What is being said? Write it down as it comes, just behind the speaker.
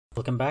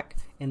Welcome back.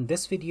 In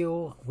this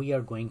video we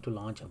are going to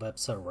launch a web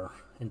server.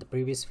 In the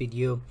previous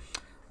video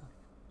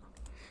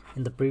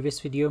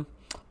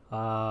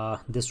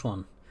this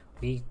one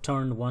we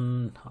turned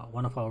one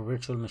of our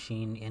virtual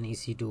machine in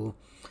EC2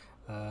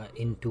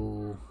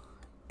 into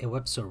a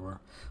web server,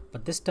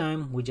 but this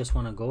time we just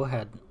want to go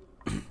ahead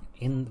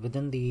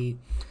within the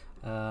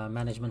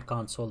management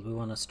console. We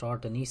want to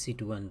start an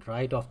EC2, and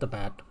right off the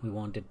bat we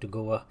want it to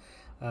go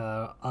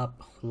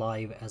up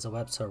live as a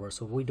web server.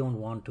 So we don't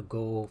want to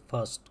go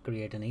first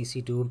create an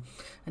EC2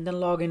 and then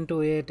log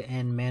into it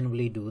and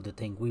manually do the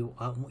thing. We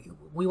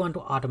want to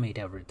automate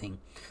everything,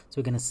 so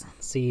we're gonna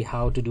see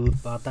how to do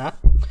about that.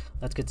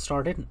 Let's get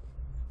started.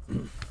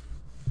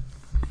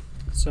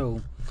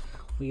 So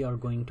we are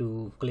going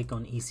to click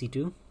on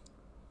EC2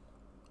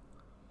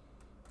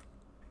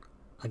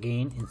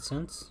 again,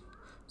 instance.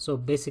 So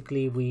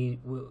basically we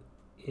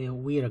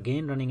are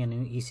again running an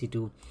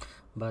EC2,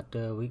 but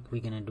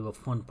we're gonna do a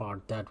fun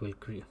part that will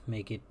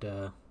make it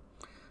a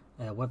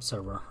web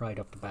server right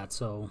off the bat.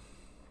 So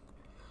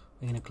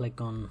we're gonna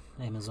click on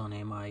Amazon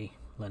AMI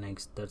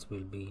Linux that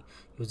we'll be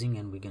using,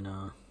 and we're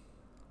gonna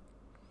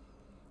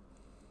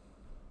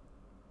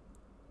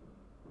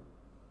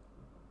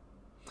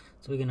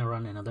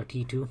run another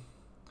T2.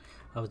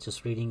 I was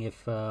just reading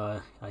if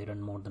I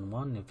run more than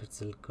one, if it's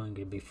still going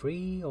to be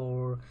free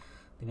or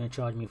they're gonna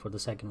charge me for the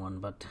second one.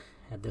 But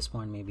at this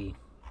point maybe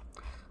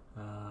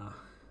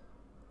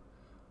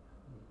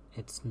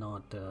it's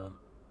not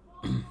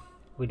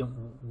we're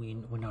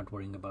not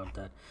worrying about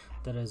that.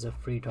 There is a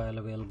free trial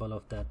available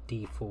of that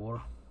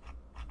T4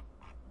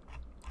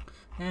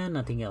 and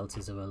nothing else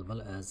is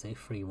available as a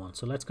free one.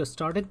 So let's get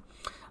started.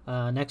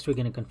 Next we're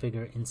going to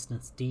configure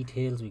instance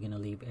details. We're going to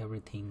leave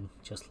everything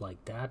just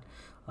like that.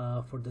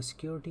 For the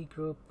security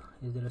group,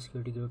 is there a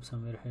security group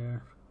somewhere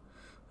here?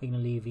 We're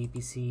going to leave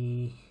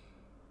VPC.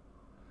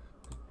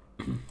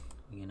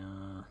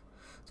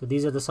 So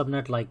these are the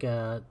subnet. Like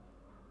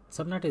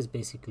subnet is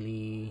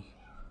basically,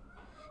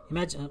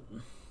 imagine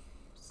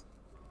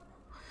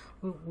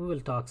we will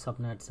talk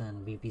subnets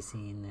and VPC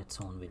in its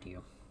own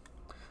video.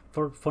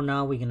 For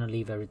now we're gonna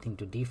leave everything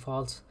to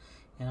defaults,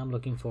 and I'm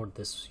looking for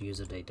this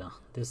user data.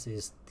 This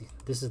is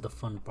the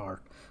fun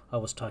part I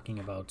was talking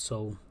about.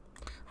 So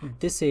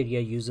this area,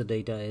 user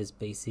data, is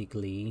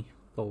basically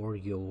for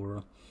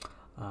your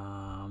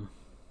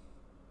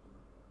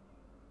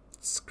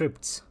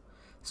scripts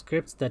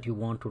that you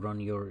want to run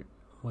your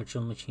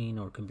virtual machine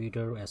or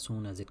computer as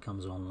soon as it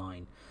comes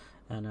online.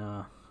 And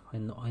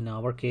in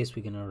our case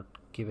we're gonna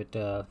give it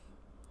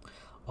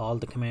all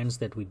the commands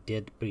that we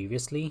did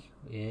previously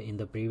in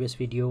the previous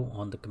video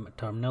on the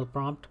terminal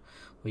prompt.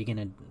 We're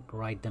gonna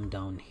write them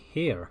down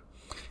here,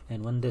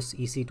 and when this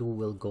EC2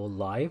 will go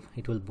live,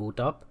 it will boot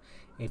up,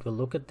 it will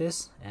look at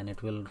this, and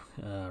it will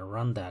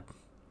run that,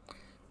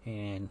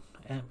 and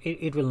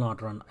it will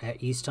not run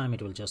each time,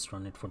 it will just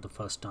run it for the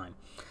first time,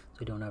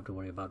 so you don't have to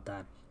worry about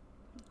that.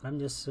 I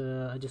just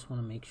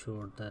want to make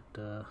sure that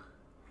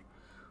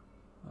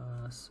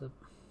subgroup,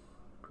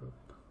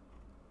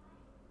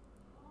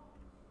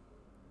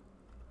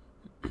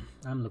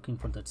 I'm looking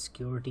for that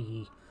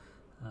security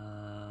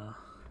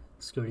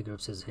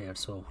groups is here,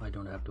 so I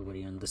don't have to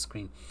worry on the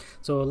screen.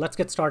 So let's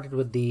get started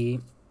with the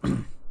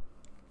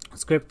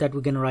script that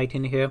we're gonna write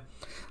in here.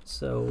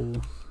 So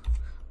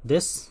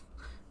this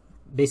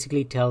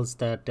basically tells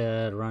that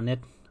run it,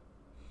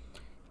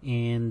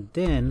 and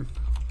then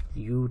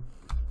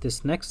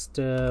this next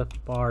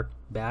part,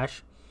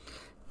 bash,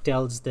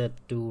 tells that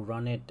to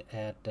run it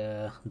at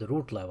the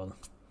root level.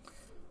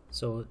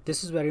 So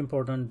this is very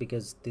important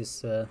because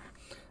this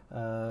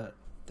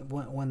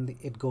when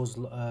it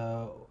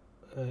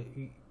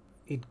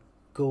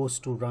goes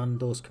to run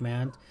those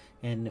commands,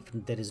 and if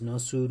there is no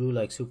sudo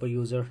like super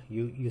user,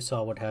 you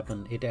saw what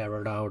happened, it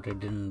errored out, it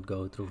didn't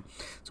go through.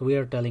 So we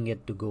are telling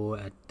it to go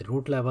at the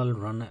root level,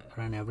 run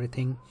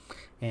everything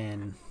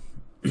and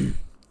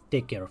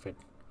take care of it.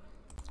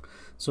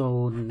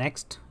 So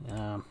next,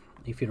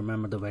 if you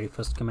remember the very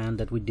first command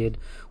that we did,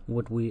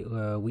 what we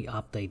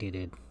updated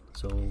it.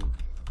 So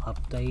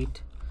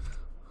update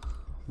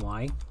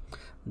y,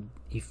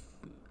 if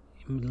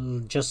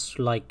just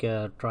like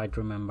try to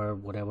remember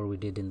whatever we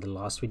did in the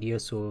last video.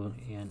 So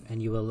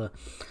and you will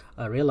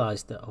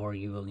realize that, or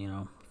you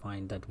will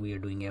find that we are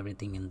doing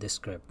everything in this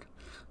script,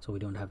 so we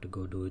don't have to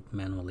go do it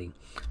manually.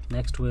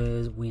 Next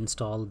we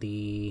install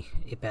the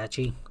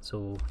Apache.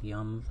 So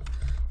yum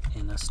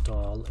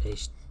install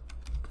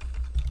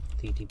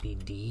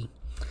httpd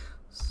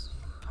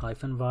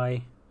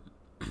 -y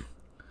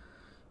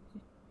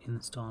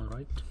install,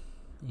 right?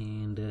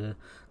 And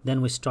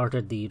then we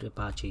started the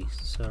Apache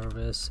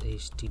service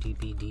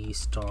httpd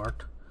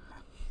start,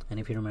 and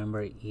if you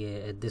remember,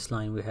 at this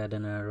line we had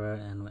an error,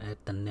 and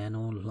at the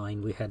nano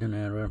line we had an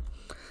error.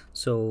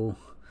 So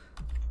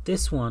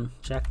this one,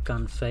 check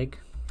config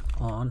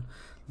on,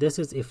 this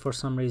is if for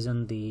some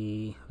reason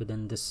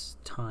within this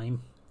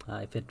time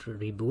if it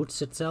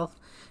reboots itself,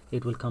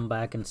 it will come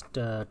back and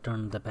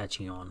turn the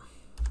Apache on.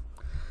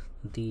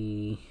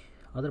 The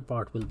other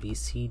part will be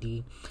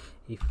cd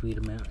if we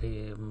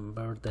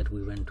remember that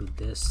we went to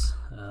this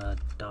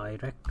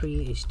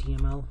directory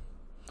HTML,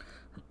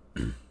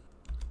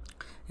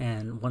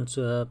 and once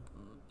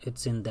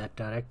it's in that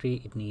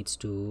directory, it needs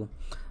to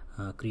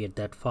create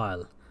that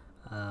file.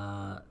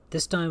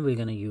 This time we're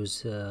gonna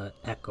use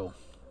echo,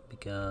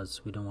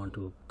 because we don't want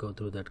to go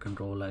through that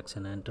Control X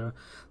and enter.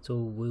 So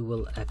we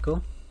will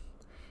echo,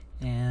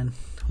 and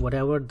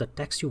whatever the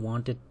text you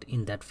want it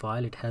in that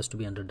file, it has to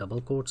be under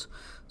double quotes.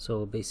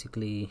 So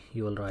basically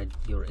you will write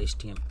your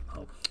HTML.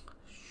 oh,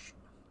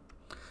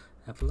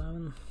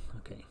 F11.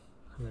 Okay,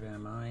 where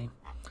am I?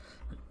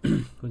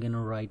 We're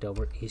gonna write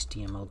our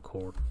HTML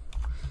code,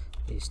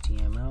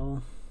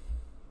 HTML,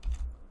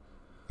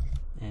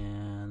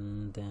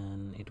 and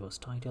then it was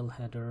title,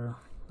 header.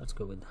 Let's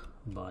go with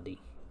body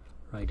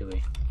right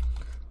away.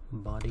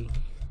 Body.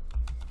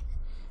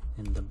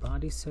 In the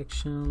body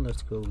section,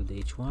 let's go with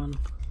h1.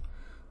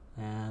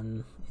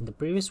 And in the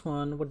previous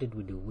one, what did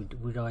we do?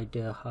 We write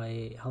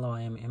hi, hello,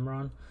 I am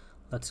Imran.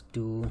 Let's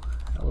do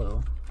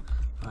hello,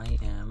 I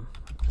am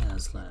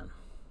Aslan.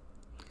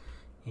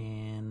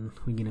 And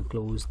we're gonna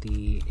close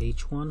the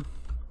h1,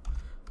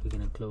 we're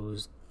gonna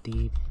close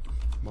the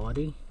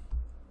body,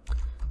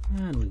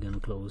 and we're gonna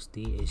close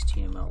the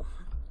HTML.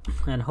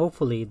 And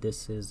hopefully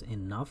this is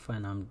enough,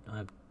 and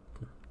I've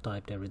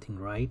typed everything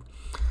right.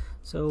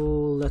 So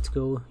let's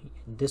go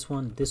this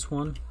one,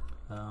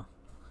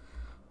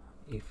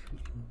 if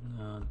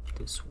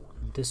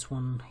this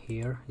one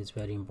here is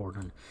very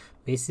important.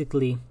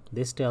 Basically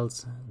this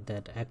tells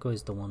that echo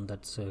is the one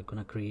that's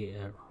gonna create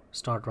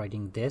start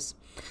writing this,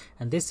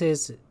 and this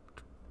is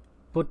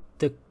put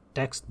the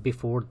text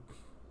before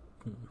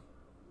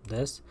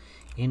this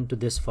into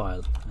this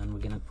file, and we're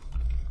gonna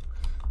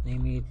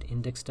name it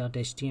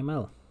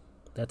index.html.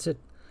 That's it.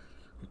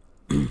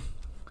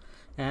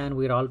 And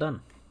we're all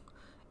done.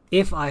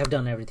 If I have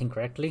done everything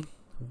correctly,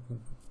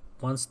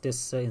 once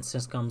this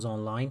instance comes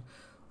online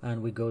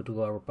and we go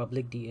to our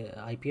public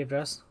IP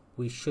address,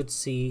 we should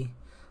see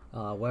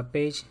a web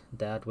page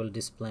that will be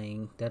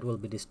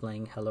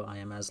displaying hello, I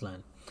am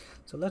Aslan.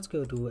 So let's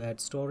go to add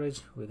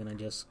storage. We're gonna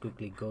just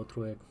quickly go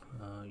through it.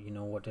 You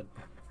know what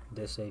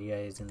this area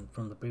is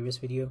from the previous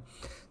video.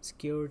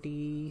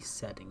 Security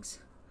settings.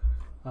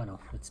 Oh no,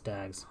 it's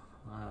tags.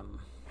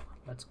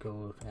 Let's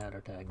go add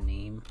a tag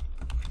name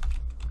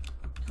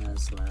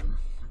Aslan.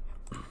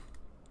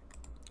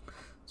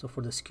 So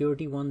for the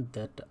security one,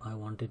 that I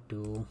wanted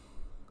to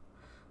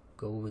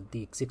go with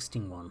the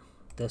existing one,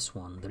 this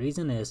one. The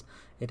reason is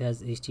it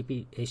has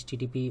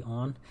HTTP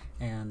on,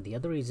 and the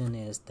other reason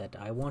is that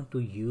I want to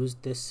use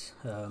this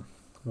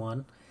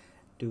one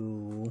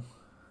to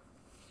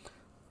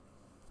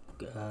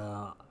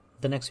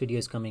the next video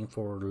is coming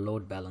for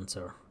load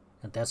balancer,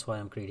 and that's why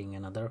I'm creating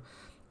another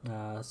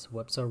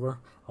web server.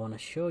 I want to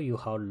show you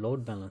how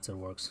load balancer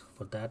works.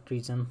 For that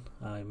reason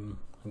I'm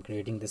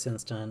creating this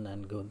instance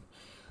and go.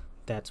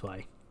 That's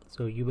why.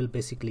 So you will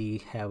basically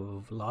have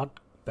a lot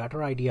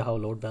better idea how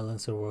load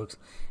balancer works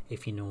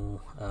if you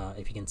know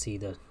if you can see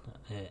the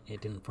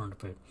it in front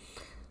of it.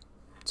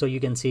 So you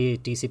can see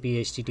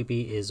TCP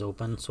HTTP is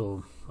open,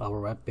 so our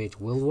web page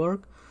will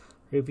work.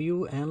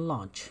 Review and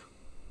launch.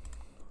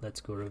 Let's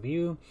go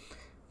review.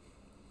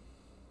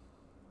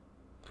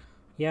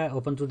 Yeah,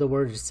 open to the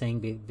word is saying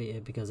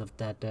because of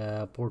that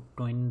port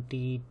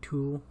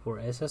 22 for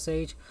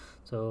SSH.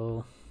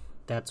 So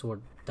that's what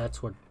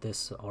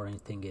this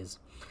orange thing is.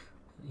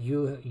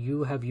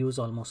 You have used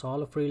almost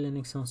all of free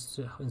Linux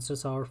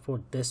instance hour for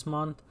this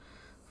month.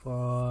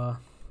 For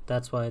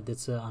that's why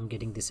this I'm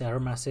getting this error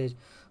message,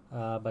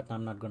 but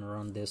I'm not gonna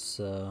run this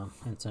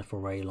instance for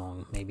very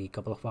long, maybe a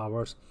couple of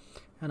hours,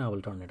 and I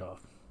will turn it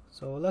off.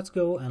 So let's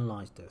go and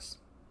launch this,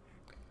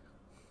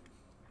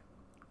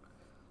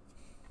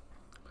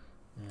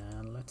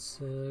 and let's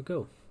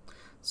go.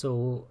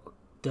 So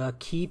the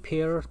key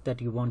pair that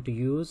you want to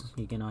use,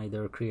 you can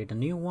either create a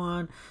new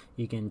one,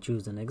 you can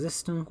choose an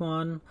existing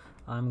one.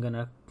 I'm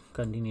gonna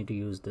continue to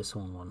use this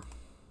one.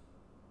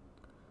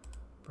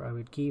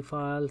 Private key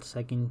file,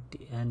 second,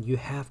 and you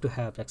have to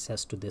have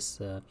access to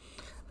this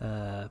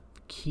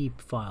key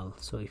file.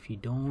 So if you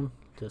don't,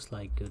 just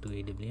like go to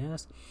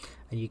AWS,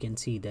 and you can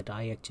see that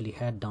I actually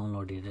had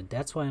downloaded it.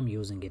 That's why I'm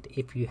using it.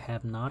 If you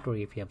have not, or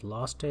if you have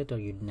lost it, or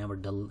you never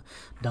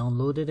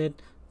downloaded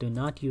it, do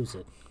not use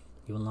it.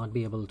 You will not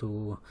be able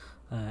to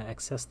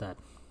access that.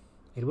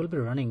 It will be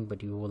running,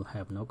 but you will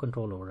have no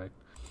control over it.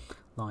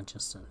 Launch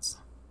instance.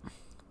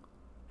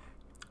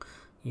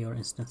 Your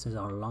instances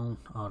are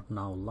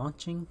now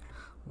launching.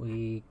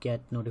 We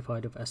get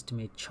notified of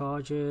estimate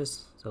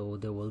charges, so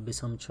there will be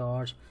some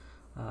charge.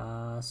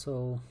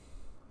 So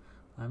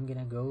I'm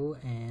gonna go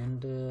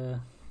and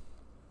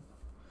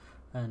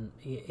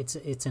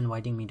it's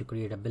inviting me to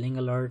create a billing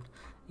alert.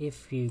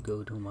 If you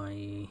go to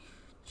my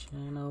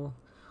channel,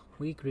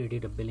 we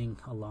created a billing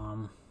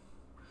alarm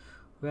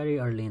very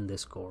early in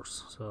this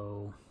course.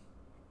 So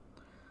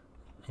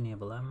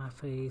enable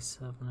MFA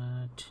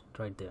subnet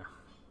right there.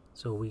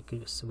 So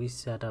we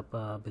set up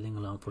a billing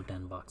alarm for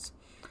 $10.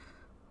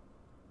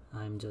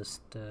 I'm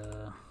just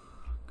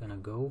gonna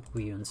go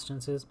view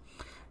instances,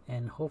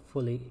 and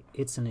hopefully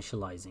it's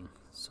initializing,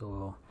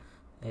 so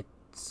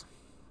it's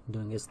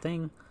doing its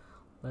thing.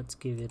 Let's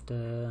give it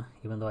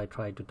even though I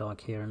tried to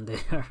talk here and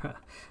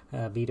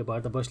there beat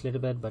about the bush a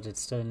little bit, but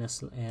it's still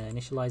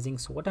initializing.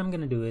 So what I'm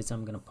gonna do is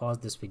I'm gonna pause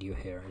this video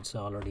here. It's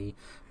already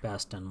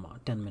past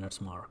 10 minutes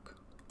mark.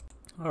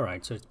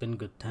 Alright, so it's been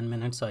good 10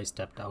 minutes. I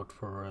stepped out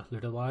for a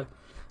little while.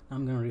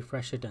 I'm gonna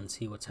refresh it and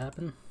see what's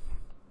happened.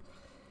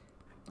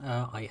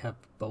 I have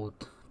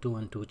both 2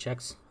 and 2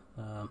 checks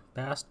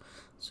passed.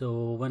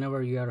 So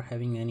whenever you are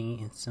having any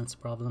instance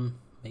problem,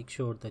 make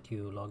sure that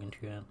you log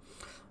into your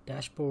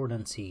dashboard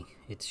and see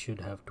it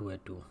should have 2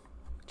 and 2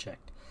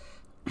 checked.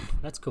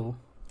 Let's go.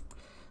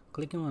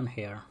 Clicking on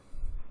here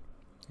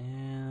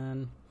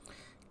and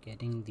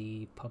getting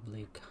the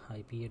public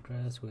IP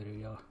address where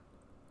you are.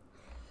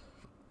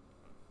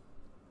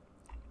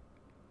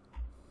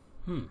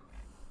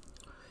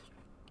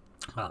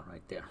 All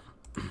right, there.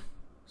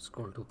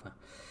 Scroll too far.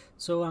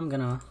 So I'm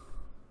gonna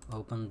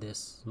open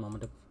this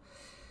moment of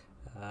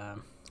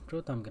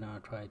truth. I'm gonna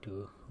try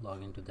to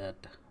log into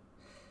that.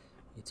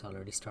 It's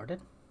already started.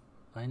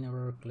 I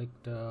never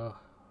clicked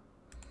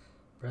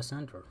press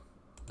enter.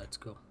 Let's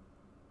go.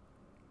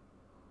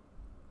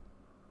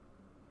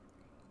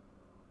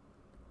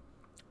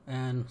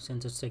 And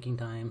since it's taking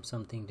time,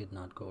 something did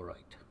not go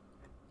right.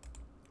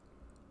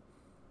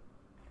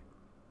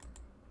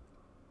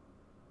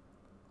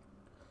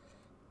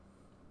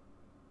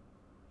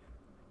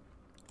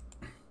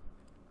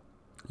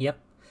 Yep,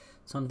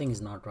 something is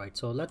not right.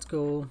 So let's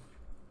go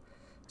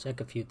check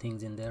a few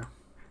things in there.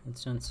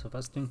 Instance,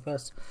 first thing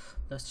first,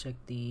 let's check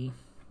the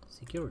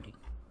security.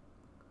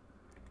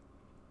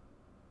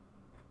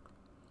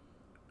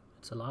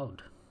 It's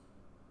allowed,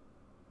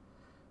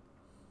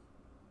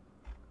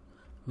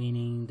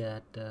 meaning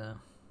that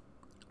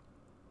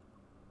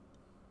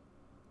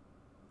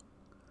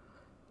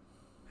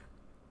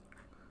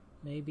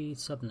maybe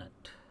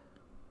subnet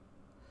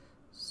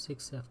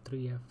 6F,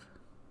 3F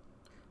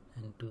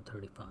and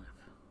 235.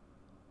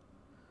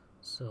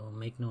 So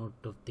make note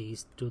of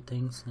these 2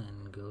 things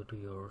and go to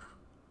your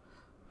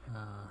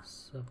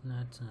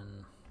subnets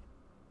and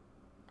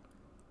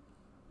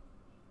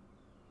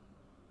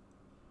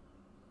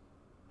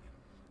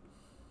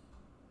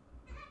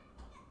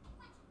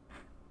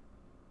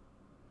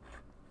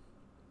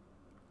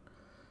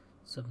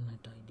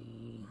subnet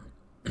ID.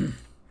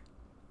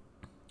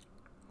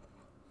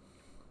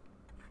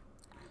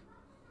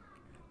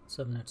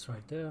 Subnets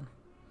right there,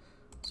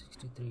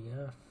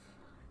 63F,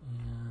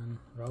 and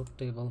route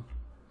table,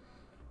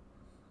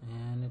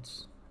 and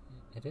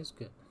it is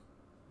good,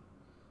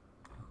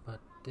 but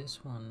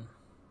this one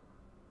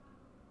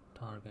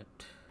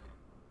target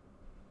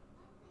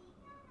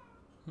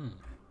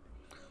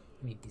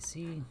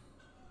VPC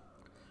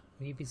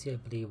I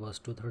believe was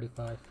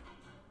 235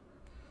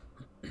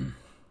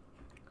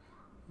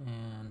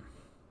 and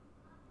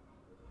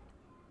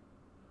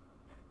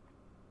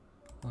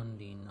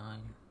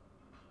 1D9.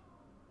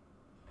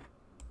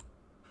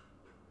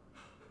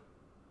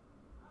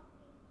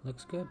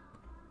 Looks good.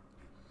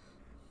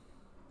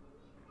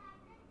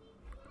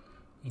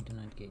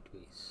 Internet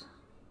gateways.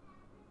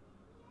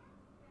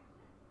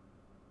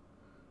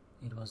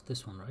 It was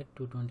this one, right?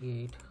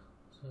 228.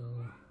 So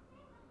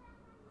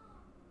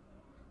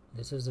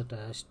this is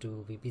attached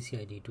to VPC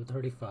ID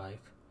 235.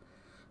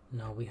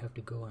 Now we have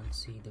to go and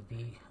see the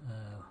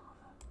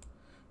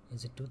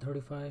is it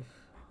 235?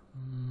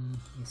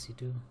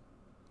 EC2.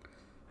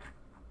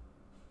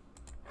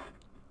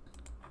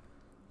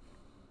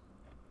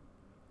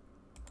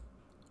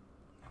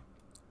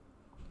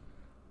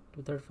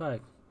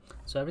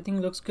 So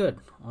everything looks good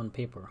on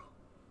paper,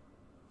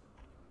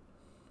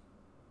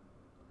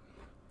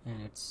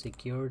 and it's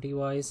security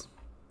wise,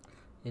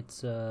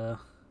 its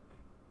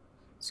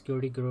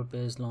security group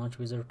is Launch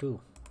Wizard 2,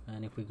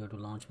 and if we go to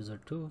Launch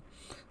Wizard 2,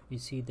 we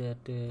see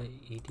that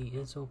AD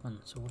is open.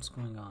 So what's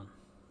going on?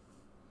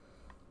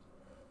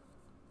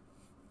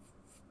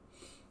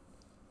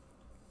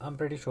 I'm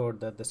pretty sure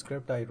that the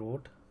script I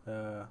wrote,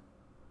 I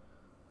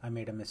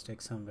made a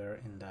mistake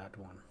somewhere in that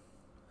one,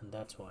 and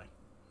that's why.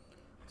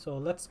 So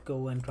let's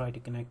go and try to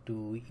connect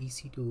to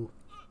EC2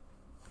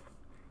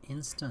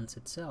 instance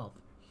itself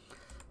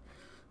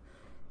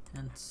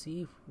and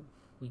see if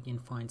we can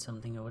find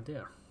something over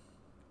there.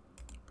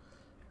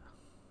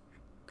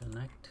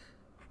 Connect.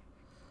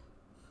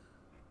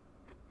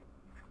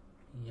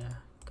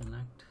 Yeah,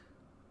 connect.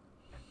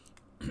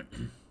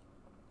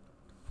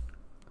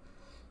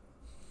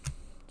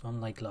 So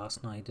unlike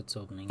last night, it's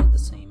opening in the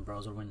same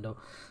browser window.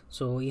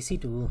 So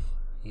EC2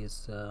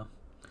 is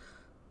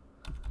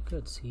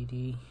good.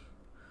 CD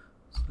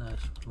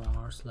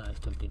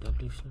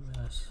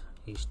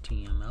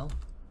 /var/www/html.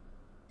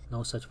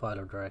 No such file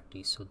or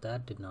directory, so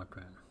that did not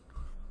run.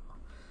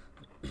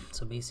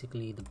 So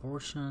basically the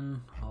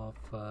portion of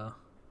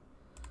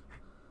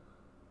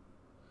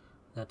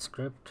that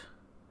script,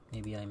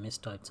 maybe I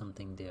mistyped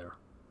something there.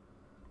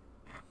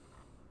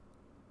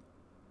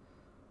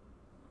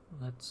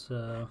 Let's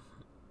I'm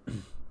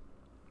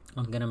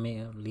gonna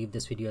leave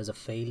this video as a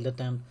failed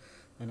attempt,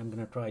 and I'm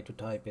gonna try to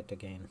type it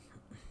again.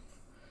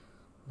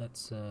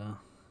 let's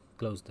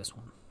close this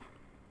one.